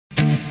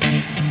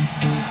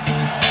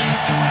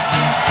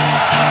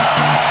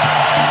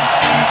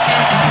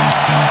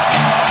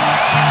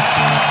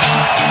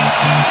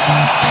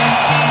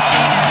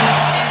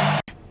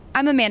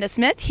I'm Amanda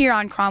Smith here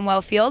on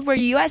Cromwell Field, where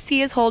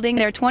USC is holding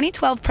their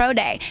 2012 Pro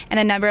Day, and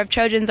a number of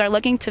Trojans are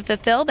looking to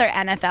fulfill their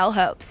NFL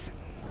hopes.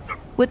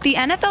 With the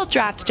NFL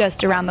draft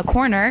just around the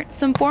corner,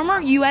 some former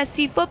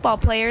USC football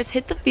players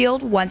hit the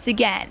field once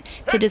again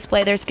to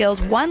display their skills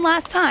one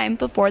last time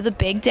before the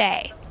big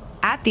day.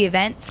 At the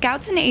event,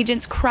 scouts and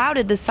agents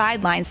crowded the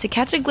sidelines to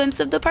catch a glimpse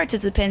of the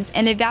participants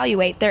and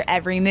evaluate their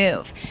every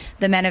move.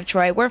 The men of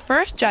Troy were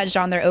first judged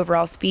on their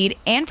overall speed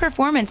and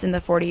performance in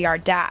the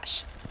 40-yard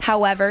dash.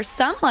 However,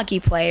 some lucky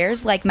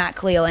players, like Matt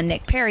Khalil and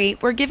Nick Perry,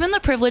 were given the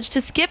privilege to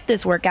skip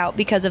this workout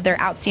because of their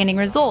outstanding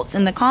results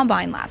in the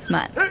Combine last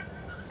month.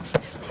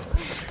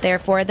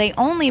 Therefore, they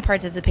only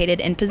participated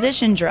in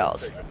position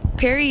drills.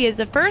 Perry is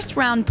a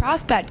first-round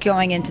prospect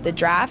going into the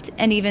draft,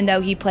 and even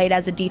though he played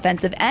as a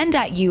defensive end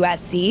at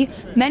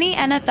USC, many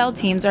NFL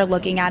teams are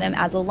looking at him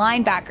as a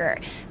linebacker.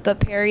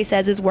 But Perry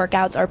says his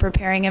workouts are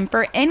preparing him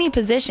for any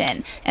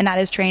position, and that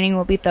his training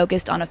will be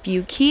focused on a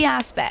few key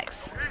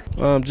aspects.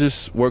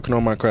 Just working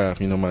on my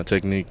craft, my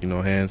technique,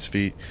 hands,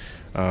 feet,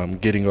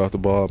 getting off the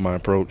ball, my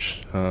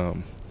approach,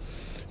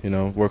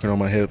 working on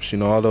my hips,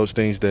 all those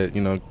things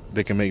that,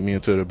 they can make me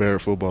into a better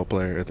football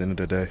player at the end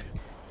of the day.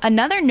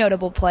 Another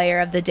notable player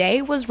of the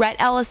day was Rhett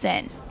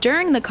Ellison.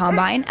 During the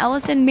Combine,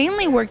 Ellison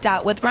mainly worked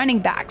out with running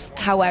backs.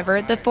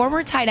 However, the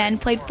former tight end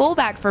played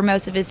fullback for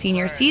most of his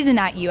senior season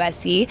at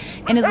USC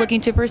and is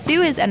looking to pursue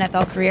his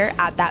NFL career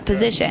at that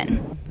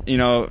position.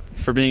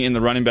 For being in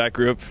the running back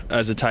group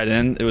as a tight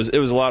end, it was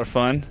a lot of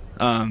fun.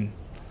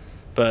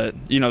 But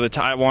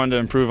I wanted to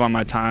improve on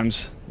my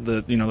times,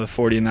 the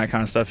 40 and that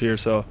kind of stuff here.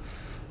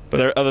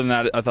 But other than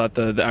that, I thought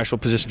the actual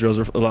position drills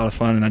were a lot of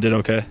fun, and I did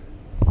okay.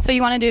 So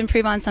you wanted to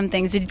improve on some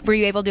things. Were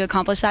you able to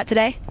accomplish that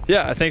today?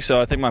 Yeah, I think so.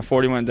 I think my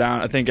 40 went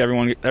down. I think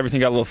everything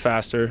got a little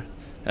faster.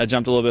 I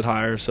jumped a little bit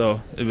higher,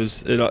 so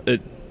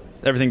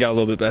everything got a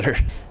little bit better.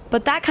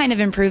 But that kind of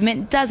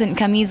improvement doesn't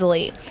come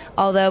easily.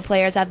 Although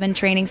players have been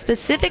training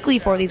specifically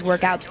for these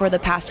workouts for the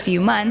past few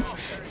months,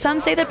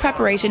 some say the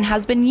preparation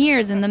has been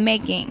years in the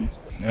making.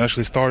 It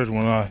actually started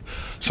when I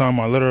signed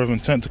my letter of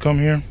intent to come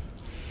here,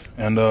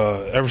 and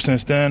ever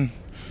since then,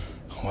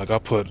 I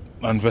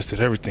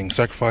invested everything,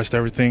 sacrificed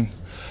everything,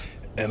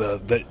 and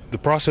the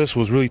process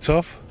was really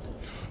tough,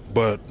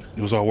 but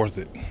it was all worth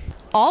it.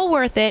 All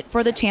worth it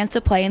for the chance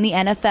to play in the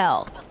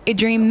NFL, a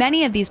dream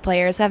many of these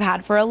players have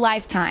had for a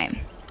lifetime.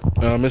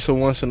 It's a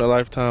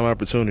once-in-a-lifetime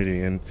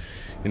opportunity, and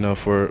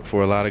for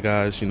a lot of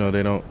guys,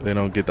 they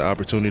don't get the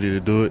opportunity to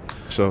do it.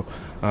 So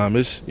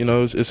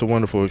it's a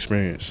wonderful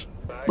experience.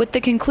 With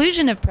the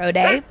conclusion of Pro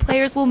Day,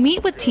 players will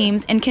meet with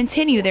teams and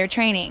continue their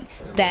training.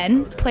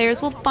 Then,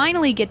 players will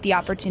finally get the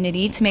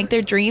opportunity to make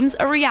their dreams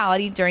a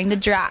reality during the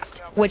draft,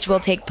 which will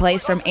take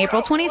place from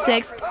April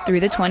 26th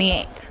through the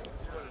 28th.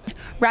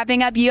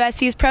 Wrapping up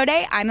USC's Pro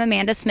Day, I'm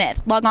Amanda Smith.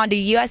 Log on to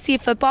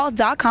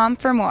uscfootball.com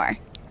for more.